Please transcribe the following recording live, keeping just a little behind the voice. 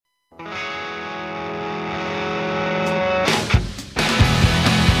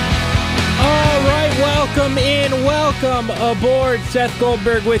Welcome aboard. Seth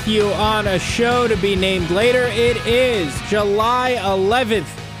Goldberg with you on a show to be named later. It is July 11th,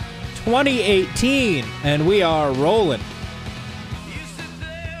 2018, and we are rolling.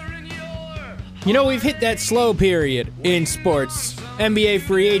 You know, we've hit that slow period in sports. NBA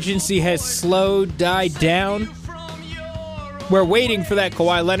free agency has slowed, died down. We're waiting for that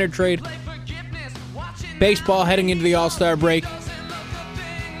Kawhi Leonard trade. Baseball heading into the All-Star break.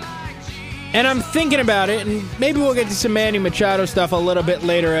 And I'm thinking about it, and maybe we'll get to some Manny Machado stuff a little bit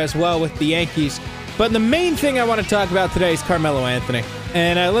later as well with the Yankees. But the main thing I want to talk about today is Carmelo Anthony.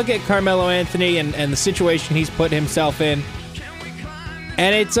 And I look at Carmelo Anthony and the situation he's put himself in.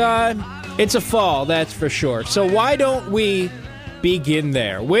 And it's a fall, that's for sure. So why don't we begin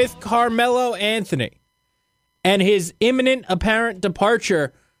there with Carmelo Anthony and his imminent apparent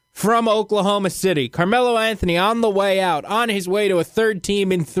departure from Oklahoma City. Carmelo Anthony on the way out, on his way to a third team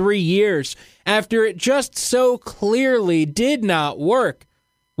in 3 years, after it just so clearly did not work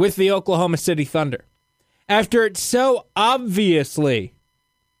with the Oklahoma City Thunder. After it so obviously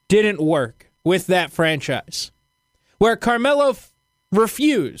didn't work with that franchise. Where Carmelo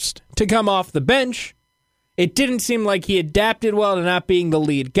refused to come off the bench. It didn't seem like he adapted well to not being the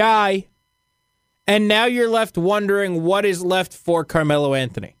lead guy. And now you're left wondering what is left for Carmelo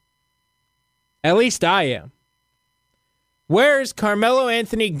Anthony. At least I am. Where is Carmelo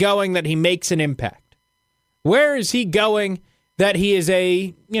Anthony going that he makes an impact? Where is he going that he is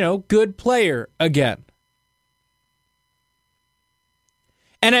a, good player again?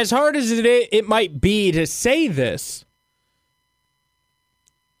 And as hard as it might be to say this,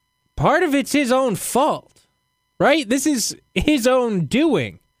 part of it's his own fault, right? This is his own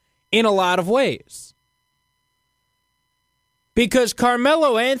doing in a lot of ways. Because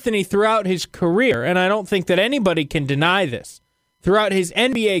Carmelo Anthony throughout his career, and I don't think that anybody can deny this, throughout his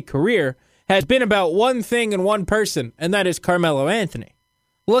NBA career has been about one thing and one person, and that is Carmelo Anthony.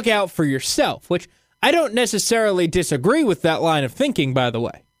 Look out for yourself, which I don't necessarily disagree with that line of thinking, by the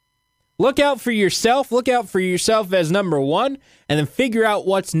way. Look out for yourself as number one, and then figure out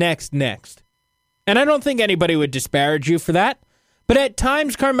what's next. And I don't think anybody would disparage you for that, but at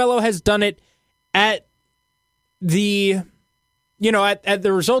times Carmelo has done it at the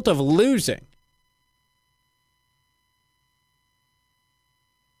result of losing.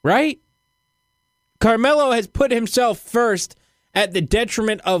 Right? Carmelo has put himself first at the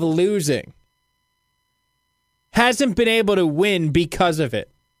detriment of losing. Hasn't been able to win because of it,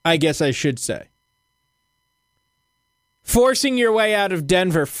 I guess I should say. Forcing your way out of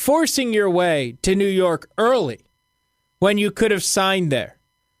Denver, forcing your way to New York early when you could have signed there.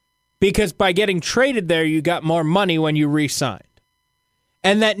 Because by getting traded there, you got more money when you re-signed.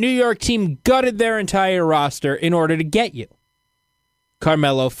 And that New York team gutted their entire roster in order to get you.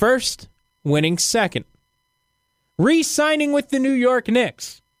 Carmelo first, winning second. Re-signing with the New York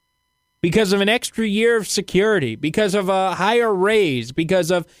Knicks because of an extra year of security, because of a higher raise,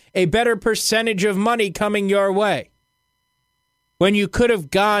 because of a better percentage of money coming your way. When you could have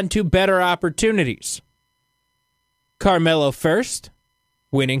gone to better opportunities. Carmelo first,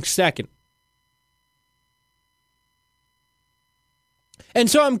 winning second. And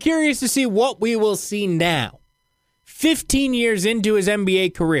so I'm curious to see what we will see now. 15 years into his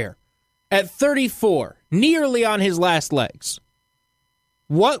NBA career, at 34, nearly on his last legs.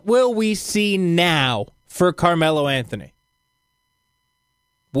 What will we see now for Carmelo Anthony?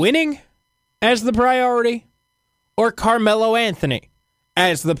 Winning as the priority, or Carmelo Anthony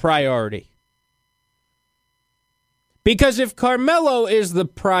as the priority? Because if Carmelo is the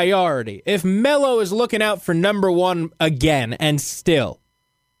priority, if Melo is looking out for number one again and still,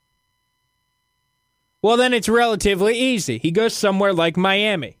 well, then it's relatively easy. He goes somewhere like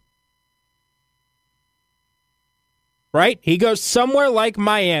Miami. Right? He goes somewhere like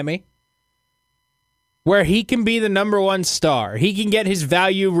Miami where he can be the number one star. He can get his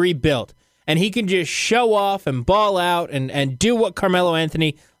value rebuilt. And he can just show off and ball out and do what Carmelo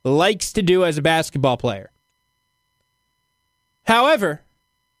Anthony likes to do as a basketball player. However,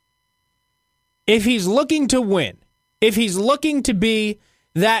 if he's looking to win, if he's looking to be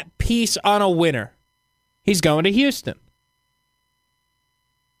that piece on a winner, he's going to Houston.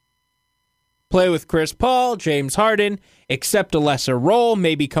 Play with Chris Paul, James Harden, accept a lesser role,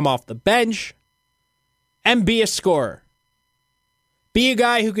 maybe come off the bench, and be a scorer. Be a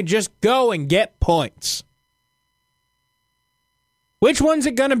guy who can just go and get points. Which one's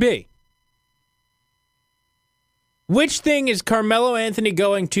it going to be? Which thing is Carmelo Anthony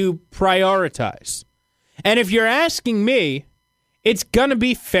going to prioritize? And if you're asking me, it's going to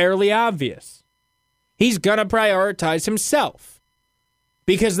be fairly obvious. He's going to prioritize himself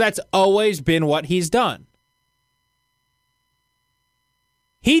because that's always been what he's done.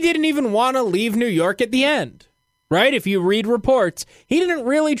 he didn't even want to leave New York at the end, right? If you read reports, he didn't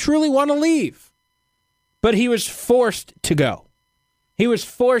really truly want to leave. But he was forced to go. He was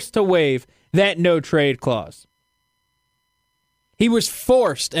forced to waive that no-trade clause. He was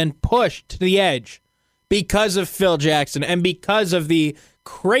forced and pushed to the edge because of Phil Jackson and because of the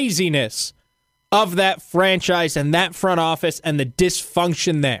craziness of that franchise and that front office and the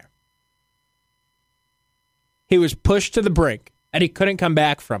dysfunction there. He was pushed to the brink, and he couldn't come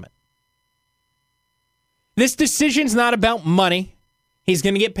back from it. This decision's not about money. He's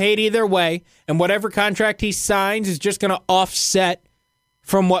going to get paid either way, and whatever contract he signs is just going to offset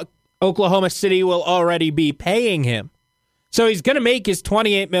from what Oklahoma City will already be paying him. So he's going to make his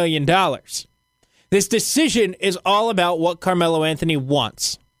 $28 million. This decision is all about what Carmelo Anthony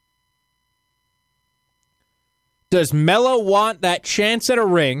wants. Does Melo want that chance at a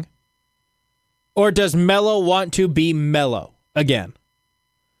ring, or does Melo want to be Melo again?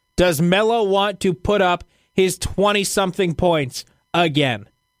 Does Melo want to put up his 20-something points again?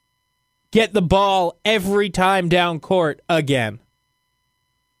 Get the ball every time down court again?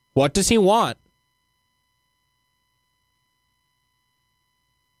 What does he want?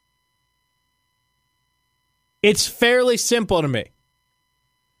 It's fairly simple to me.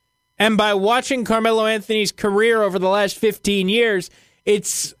 And by watching Carmelo Anthony's career over the last 15 years,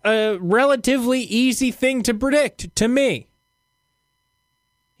 it's a relatively easy thing to predict to me.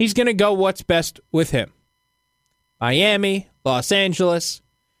 He's going to go what's best with him. Miami, Los Angeles,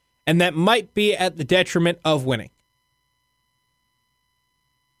 and that might be at the detriment of winning.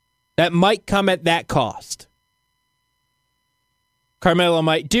 That might come at that cost. Carmelo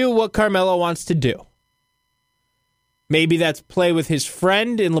might do what Carmelo wants to do. Maybe that's play with his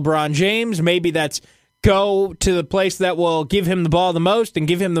friend in LeBron James. Maybe that's go to the place that will give him the ball the most and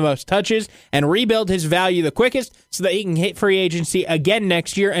give him the most touches and rebuild his value the quickest so that he can hit free agency again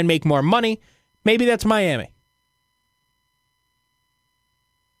next year and make more money. Maybe that's Miami.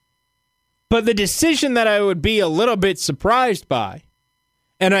 But the decision that I would be a little bit surprised by,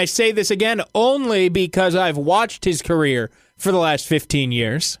 and I say this again only because I've watched his career for the last 15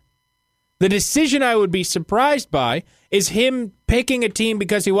 years, the decision I would be surprised by is him picking a team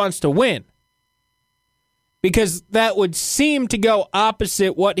because he wants to win. Because that would seem to go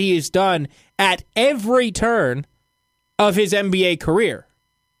opposite what he has done at every turn of his NBA career.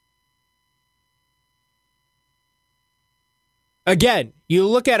 Again, you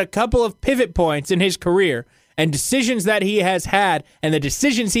look at a couple of pivot points in his career and decisions that he has had and the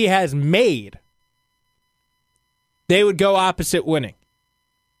decisions he has made, they would go opposite winning.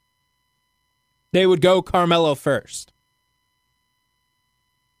 They would go Carmelo first.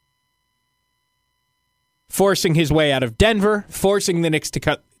 Forcing his way out of Denver, forcing the Knicks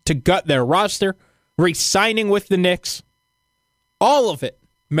to gut their roster, re-signing with the Knicks. All of it,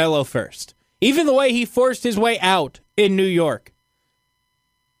 Melo first. Even the way he forced his way out in New York.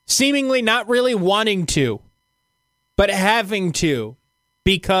 Seemingly not really wanting to, but having to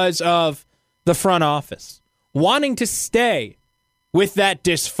because of the front office. Wanting to stay with that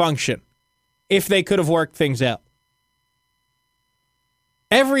dysfunction if they could have worked things out.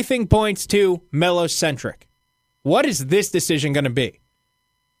 Everything points to Melo-centric. What is this decision going to be?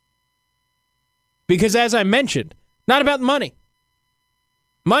 Because as I mentioned, not about money.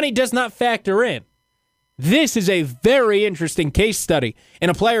 Money does not factor in. This is a very interesting case study in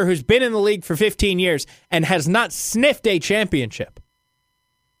a player who's been in the league for 15 years and has not sniffed a championship.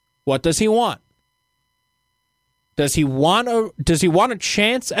 What does he want? Does he want a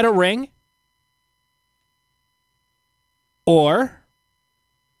chance at a ring? Or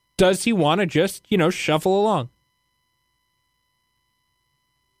does he want to just, shuffle along?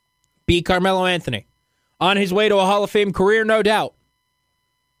 Be Carmelo Anthony. On his way to a Hall of Fame career, no doubt.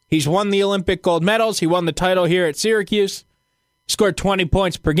 He's won the Olympic gold medals. He won the title here at Syracuse. Scored 20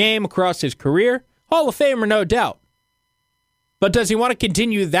 points per game across his career. Hall of Famer, no doubt. But does he want to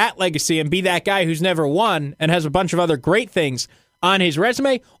continue that legacy and be that guy who's never won and has a bunch of other great things on his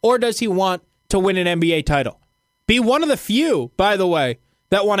resume? Or does he want to win an NBA title? Be one of the few, by the way,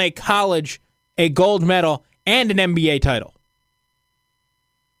 that won a college, a gold medal, and an NBA title.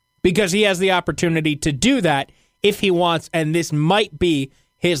 Because he has the opportunity to do that if he wants, and this might be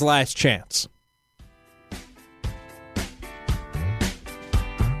his last chance.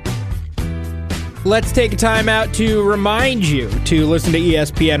 Let's take a time out to remind you to listen to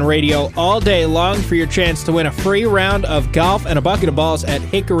ESPN Radio all day long for your chance to win a free round of golf and a bucket of balls at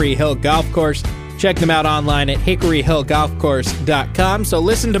Hickory Hill Golf Course. Check them out online at hickoryhillgolfcourse.com. So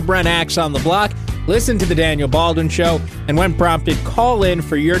listen to Brent Axe on the Block, listen to The Daniel Baldwin Show, and when prompted, call in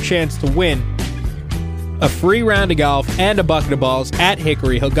for your chance to win a free round of golf, and a bucket of balls at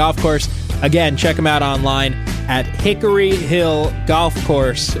Hickory Hill Golf Course. Again, check them out online at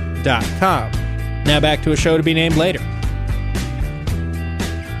hickoryhillgolfcourse.com. Now back to a show to be named later.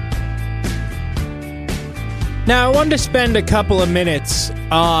 Now, I wanted to spend a couple of minutes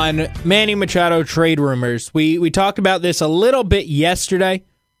on Manny Machado trade rumors. We talked about this a little bit yesterday.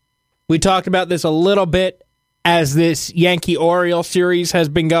 We talked about this a little bit as this Yankee-Oriole series has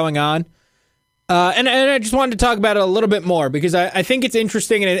been going on. And I just wanted to talk about it a little bit more because I think it's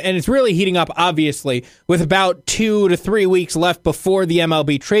interesting and it's really heating up, obviously, with about 2 to 3 weeks left before the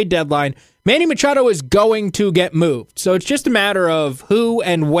MLB trade deadline. Manny Machado is going to get moved. So it's just a matter of who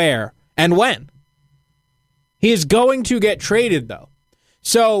and where and when. He is going to get traded, though.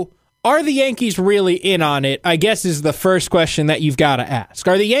 So are the Yankees really in on it, I guess, is the first question that you've got to ask.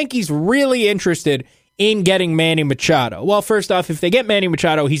 Are the Yankees really interested in getting Manny Machado? Well, first off, if they get Manny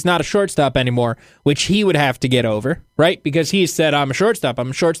Machado, he's not a shortstop anymore, which he would have to get over, right? Because he said, I'm a shortstop, I'm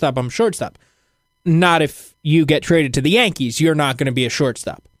a shortstop, I'm a shortstop. Not if you get traded to the Yankees, you're not going to be a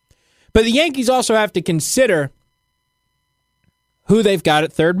shortstop. But the Yankees also have to consider who they've got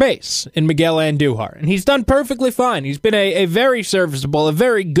at third base in Miguel Andujar. And he's done perfectly fine. He's been a very serviceable, a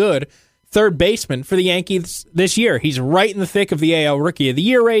very good third baseman for the Yankees this year. He's right in the thick of the AL Rookie of the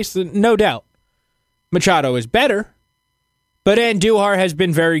Year race, no doubt. Machado is better, but Andujar has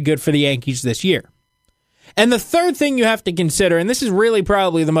been very good for the Yankees this year. And the third thing you have to consider, and this is really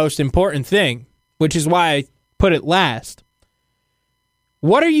probably the most important thing, which is why I put it last,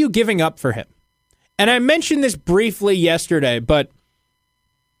 what are you giving up for him? And I mentioned this briefly yesterday, but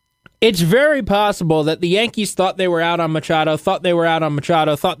it's very possible that the Yankees thought they were out on Machado,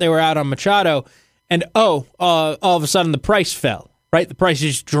 and all of a sudden the price fell, right? The price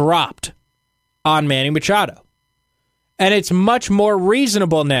just dropped on Manny Machado. And it's much more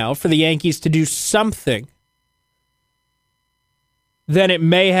reasonable now for the Yankees to do something than it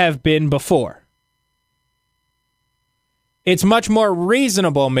may have been before. It's much more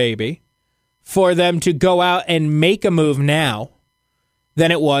reasonable, maybe, for them to go out and make a move now than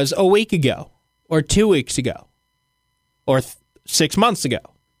it was a week ago, or 2 weeks ago, or 6 months ago.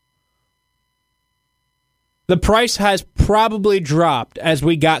 The price has probably dropped as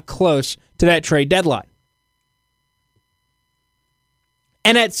we got close to that trade deadline.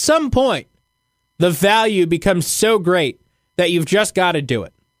 And at some point, the value becomes so great that you've just got to do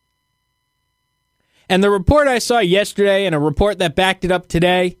it. And the report I saw yesterday and a report that backed it up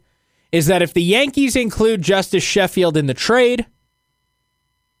today is that if the Yankees include Justice Sheffield in the trade,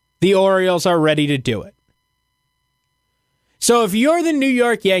 the Orioles are ready to do it. So if you're the New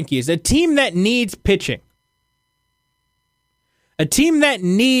York Yankees, a team that needs pitching, a team that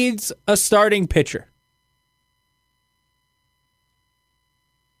needs a starting pitcher,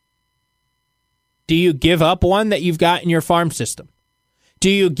 do you give up one that you've got in your farm system?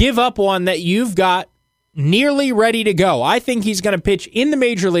 Do you give up one that you've got nearly ready to go? I think he's going to pitch in the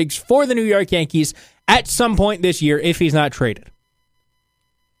major leagues for the New York Yankees at some point this year if he's not traded.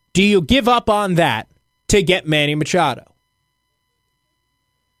 Do you give up on that to get Manny Machado?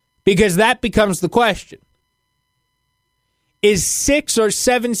 Because that becomes the question. Is 6 or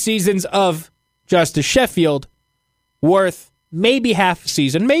 7 seasons of Justice Sheffield worth maybe half a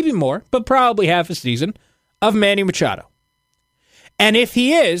season, maybe more, but probably half a season of Manny Machado? And if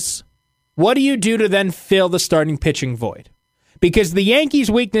he is, what do you do to then fill the starting pitching void? Because the Yankees'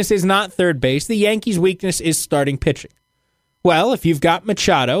 weakness is not third base. The Yankees' weakness is starting pitching. Well, if you've got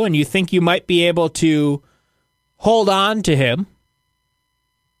Machado and you think you might be able to hold on to him,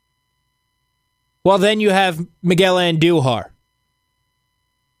 well, then you have Miguel Andujar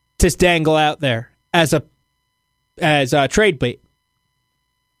to dangle out there as a trade bait.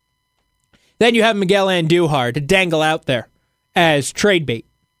 Then you have Miguel Andujar to dangle out there as trade bait,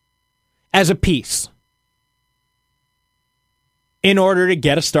 as a piece, in order to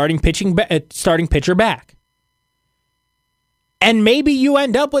get a starting pitcher back. And maybe you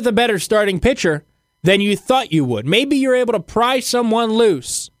end up with a better starting pitcher than you thought you would. Maybe you're able to pry someone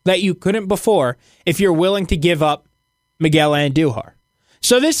loose that you couldn't before if you're willing to give up Miguel Andujar.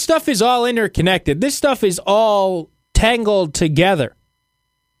 So this stuff is all interconnected. This stuff is all tangled together.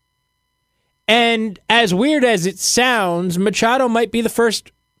 And as weird as it sounds, Machado might be the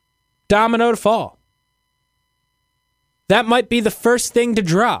first domino to fall. That might be the first thing to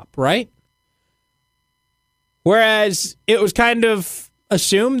drop, right? Whereas it was kind of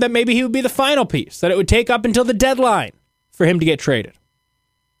assumed that maybe he would be the final piece, that it would take up until the deadline for him to get traded.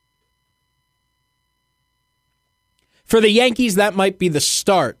 For the Yankees, that might be the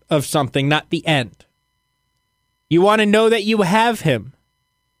start of something, not the end. You want to know that you have him.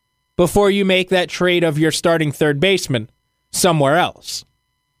 before you make that trade of your starting third baseman somewhere else.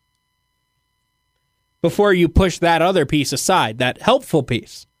 Before you push that other piece aside, that helpful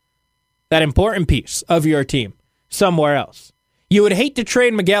piece, that important piece of your team somewhere else. You would hate to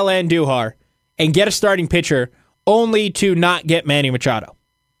trade Miguel Andujar and get a starting pitcher only to not get Manny Machado.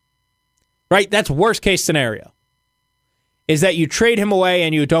 Right? That's worst case scenario. Is that you trade him away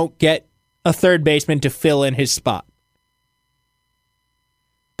and you don't get a third baseman to fill in his spot.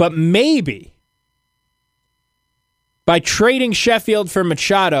 But maybe by trading Sheffield for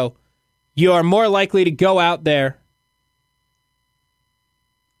Machado, you are more likely to go out there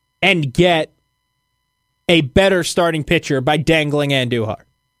and get a better starting pitcher by dangling Andujar.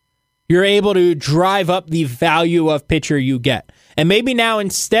 You're able to drive up the value of pitcher you get. And maybe now,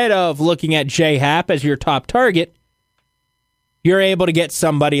 instead of looking at J-Happ as your top target, you're able to get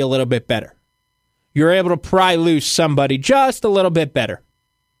somebody a little bit better. You're able to pry loose somebody just a little bit better.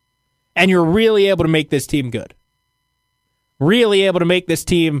 And you're really able to make this team good. Really able to make this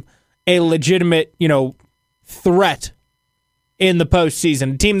team a legitimate, threat in the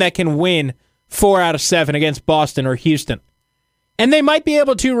postseason. A team that can win 4 out of 7 against Boston or Houston. And they might be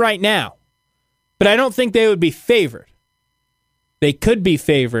able to right now. But I don't think they would be favored. They could be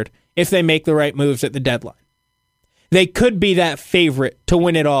favored if they make the right moves at the deadline. They could be that favorite to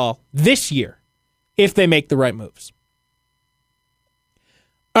win it all this year if they make the right moves.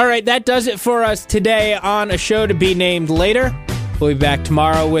 All right, that does it for us today on a show to be named later. We'll be back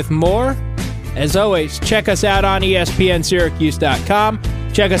tomorrow with more. As always, check us out on ESPNSyracuse.com.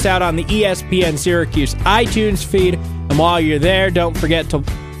 Check us out on the ESPN Syracuse iTunes feed. And while you're there, don't forget to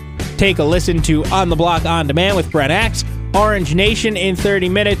take a listen to On the Block On Demand with Brent Axe, Orange Nation in 30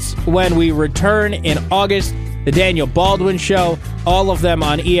 minutes when we return in August, The Daniel Baldwin Show, all of them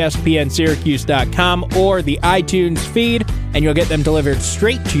on ESPNSyracuse.com or the iTunes feed, and you'll get them delivered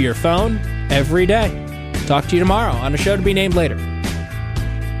straight to your phone every day. Talk to you tomorrow on a show to be named later.